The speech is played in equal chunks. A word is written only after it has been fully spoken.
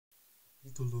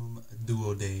Capitulum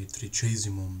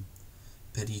duodecimum,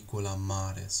 Pericula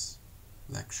Maris,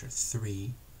 Lecture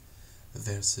 3,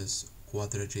 versus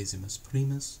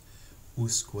 41,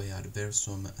 usque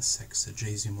adversum 60.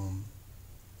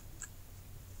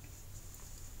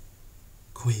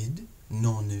 Quid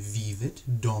non vivit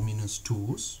Dominus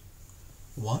tuus?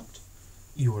 What?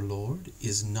 Your Lord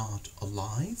is not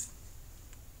alive?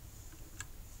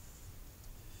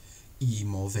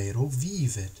 Imo vero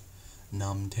vivit,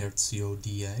 nam tertio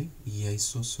die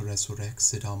Iesus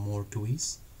resurrexit a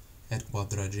mortuis, et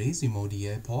 40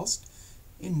 die post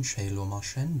in caelum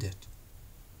ascendit.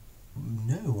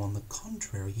 No, on the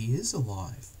contrary, he is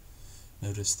alive.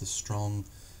 Notice the strong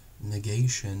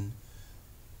negation,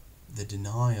 the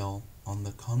denial. On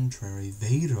the contrary,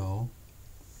 vero,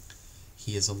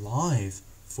 he is alive,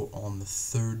 for on the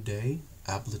third day,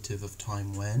 ablative of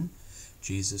time when,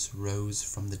 Jesus rose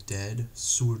from the dead,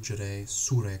 surgere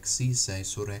surrexisse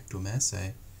surrectum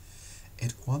esse,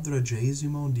 et 40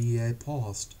 die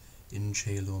post in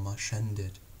caelum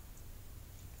ascendit.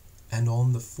 And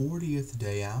on the 40th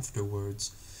day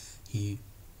afterwards, he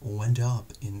went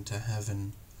up into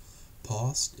heaven.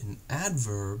 Post, an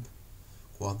adverb,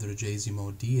 40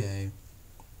 die,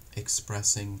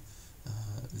 expressing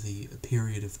the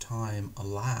period of time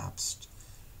elapsed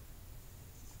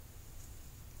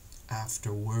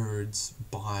afterwards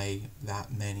by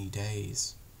that many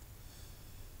days.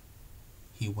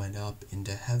 He went up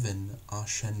into heaven,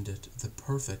 ascendit, the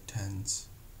perfect tense.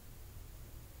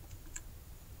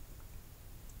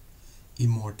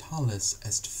 Immortalis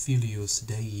est filius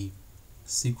Dei,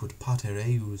 sicut pater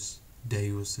eius,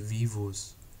 Deus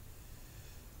vivus.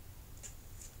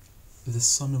 The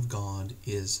Son of God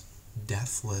is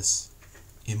deathless,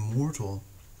 immortal,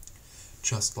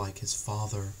 just like his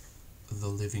Father, the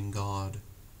living God.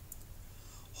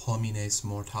 Homines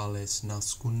mortales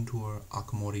nascuntur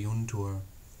ac moriuntur.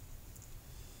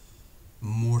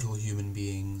 Mortal human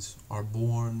beings are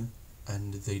born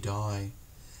and they die.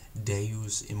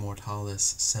 Deus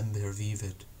immortalis semper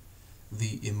vivit.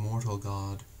 The immortal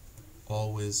God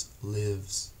always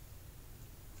lives.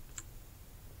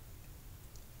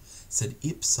 Sed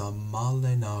ipsa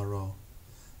male naro,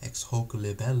 ex hoc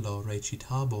libello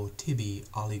recitabo tibi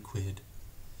aliquid.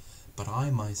 But I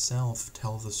myself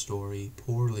tell the story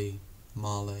poorly,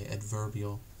 male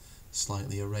adverbial,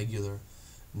 slightly irregular,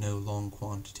 no long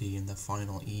quantity in the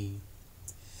final E.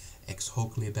 Ex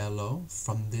hoc libello,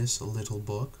 from this little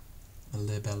book,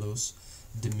 libellus,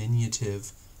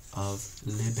 diminutive of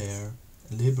liber,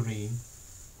 libri.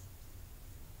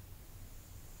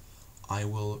 I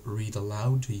will read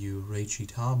aloud to you,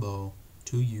 recitabo,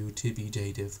 to you, tibi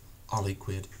dative,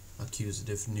 aliquid,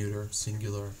 accusative, neuter,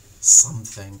 singular,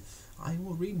 something. I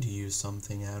will read to you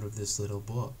something out of this little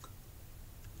book.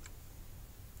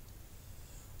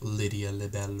 Lydia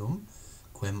libellum,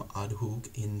 quem ad hoc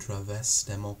intra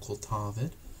vestem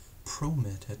occultavit,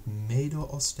 promit et medo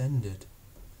ostendit.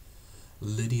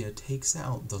 Lydia takes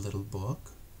out the little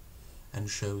book and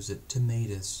shows it to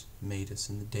Medus, Medus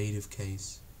in the dative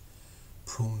case.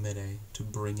 Promite, to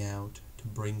bring out, to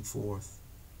bring forth.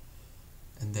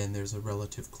 And then there's a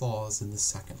relative clause in the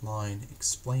second line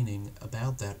explaining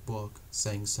about that book,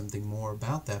 saying something more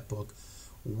about that book,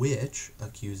 which,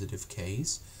 accusative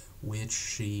case, which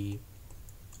she,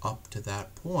 up to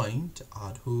that point,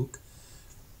 ad hoc,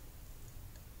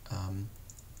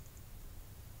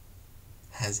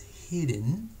 has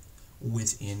hidden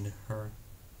within her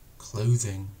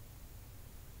clothing.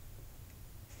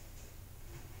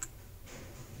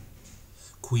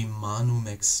 Qui manum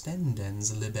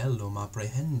extendens libellum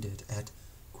apprehendit, et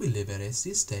qui liberes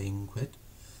iste inquit.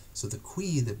 So the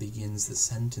qui that begins the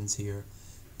sentence here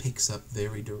picks up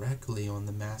very directly on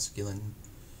the masculine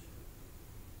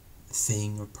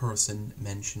thing or person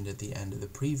mentioned at the end of the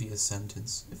previous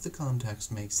sentence, if the context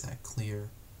makes that clear.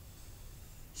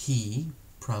 He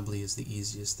probably is the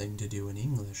easiest thing to do in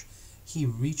English. He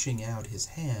reaching out his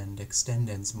hand,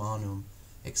 extendens manum,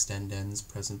 extendens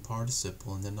present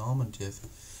participle in the nominative.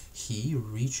 He,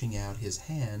 reaching out his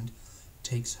hand,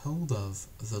 takes hold of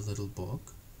the little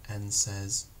book and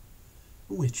says,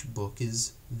 which book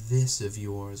is this of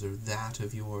yours or that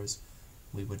of yours?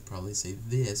 We would probably say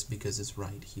this because it's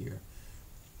right here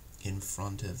in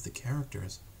front of the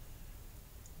characters.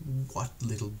 What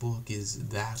little book is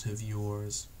that of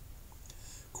yours?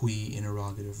 Qui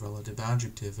interrogative relative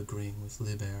adjective agreeing with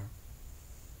liber.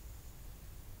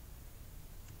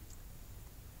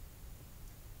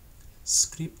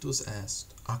 Scriptus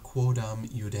est, a quodam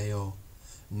Judeo,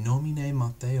 nomine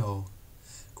Matteo,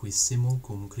 qui simul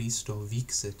cum Christo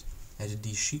vixit, et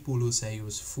discipulus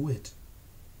eius fuit.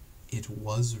 It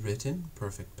was written,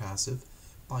 perfect passive,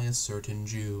 by a certain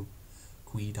Jew,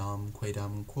 quidam,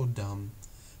 quodam,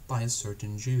 by a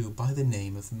certain Jew, by the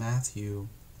name of Matthew,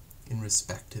 in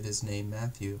respect of his name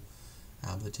Matthew,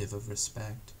 ablative of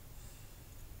respect,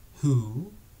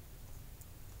 who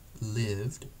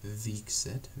lived,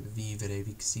 vixit, vivere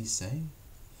vixisse,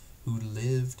 who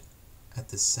lived at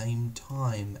the same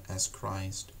time as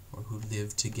Christ, or who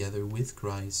lived together with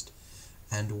Christ,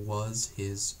 and was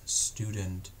his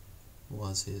student,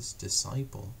 was his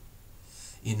disciple.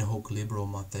 In hoc libro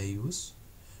Mattheus,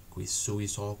 qui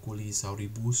suis oculis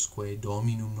auribusque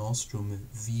Dominum nostrum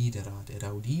viderat et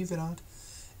audiverat,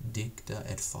 dicta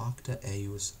et facta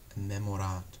eius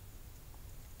memorat.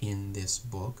 In this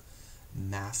book,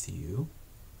 Matthew,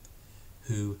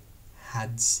 who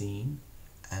had seen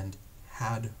and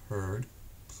had heard,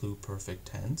 pluperfect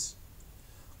tense,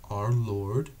 our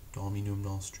Lord, Dominum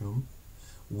nostrum,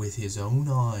 with his own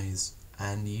eyes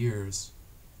and ears,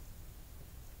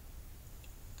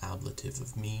 ablative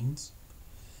of means,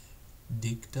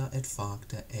 dicta et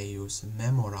facta eius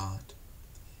memorat,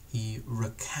 he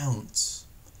recounts,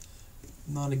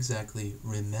 not exactly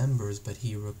remembers, but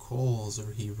he recalls,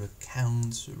 or he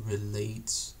recounts,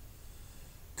 relates,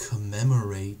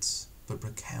 commemorates, but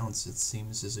recounts, it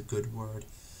seems, is a good word,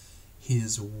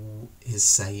 his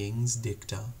sayings,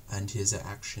 dicta, and his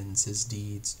actions, his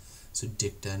deeds. So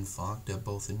dicta and facta,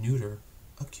 both a neuter,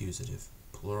 accusative,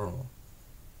 plural.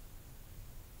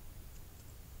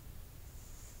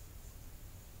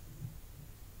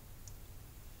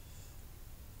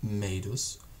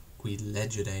 Medus, qui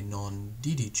legere non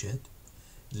didicet,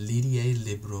 Lydiae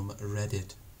librum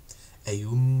redit,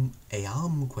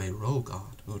 eamque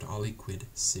rogat, ut aliquid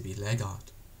sibi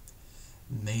legat.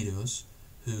 Medus,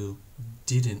 who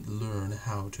didn't learn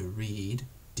how to read,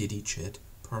 didicet,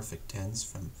 perfect tense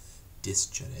from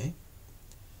discere,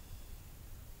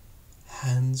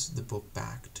 hands the book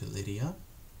back to Lydia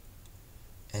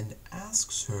and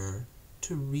asks her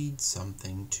to read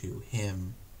something to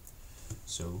him.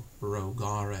 So,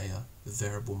 rogare,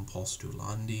 verbum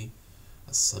postulandi,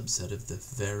 a subset of the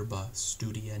verba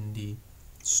studiendi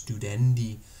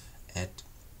et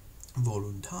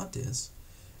voluntatis,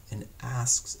 and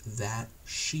asks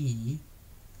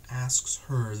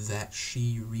her that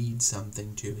she read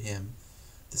something to him.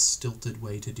 The stilted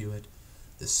way to do it,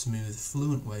 the smooth,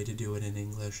 fluent way to do it in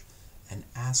English, and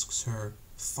asks her,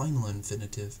 final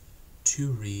infinitive,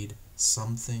 to read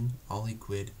something,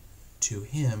 aliquid, to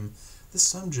him, the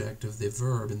subject of the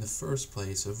verb in the first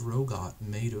place of rogat,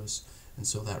 medus, and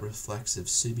so that reflexive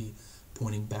sibi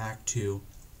pointing back to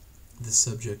the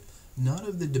subject, not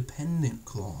of the dependent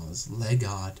clause,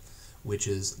 legat, which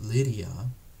is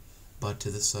Lydia, but to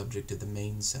the subject of the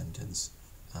main sentence,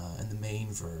 and the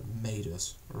main verb,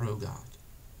 medus, rogat.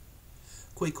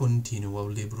 Quae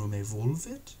continuo librum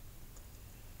evolvit,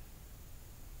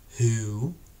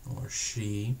 who, or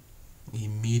she,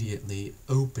 immediately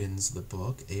opens the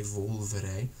book,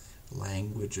 evolvere,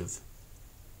 language of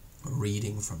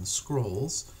reading from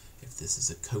scrolls. If this is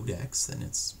a codex, then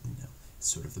it's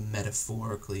sort of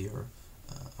metaphorically or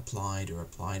applied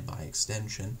by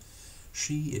extension.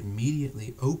 She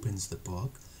immediately opens the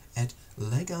book, et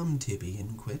legam tibi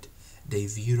inquit de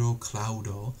viro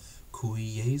claudo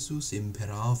cui Jesus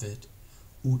imperavit,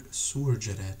 ut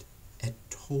surgeret et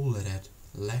toleret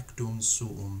lectum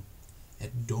suum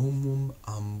et domum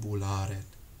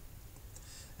ambularet,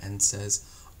 and says,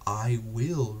 I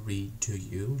will read to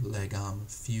you, legam,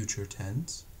 future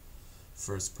tense,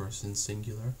 first person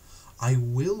singular, I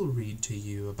will read to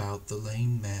you about the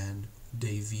lame man,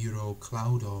 de viro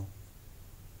claudo,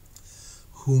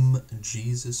 whom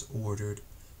Jesus ordered,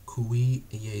 cui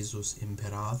Jesus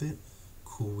imperavit,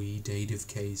 cui dative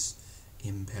case,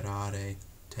 imperare,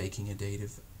 taking a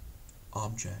dative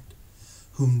object,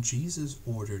 whom Jesus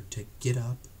ordered to get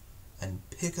up and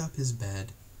pick up his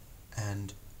bed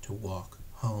and to walk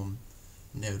home.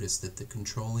 Notice that the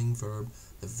controlling verb,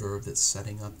 the verb that's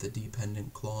setting up the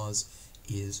dependent clause,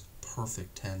 is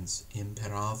perfect tense,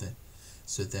 imperavit.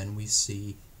 So then we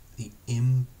see the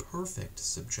imperfect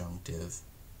subjunctive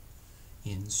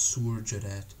in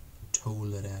surgeret,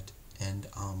 toleret, and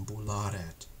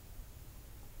ambularet.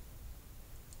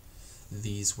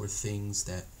 These were things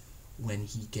that when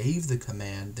he gave the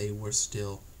command, they were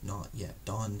still not yet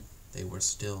done. They were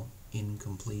still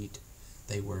incomplete.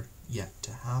 They were yet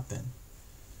to happen.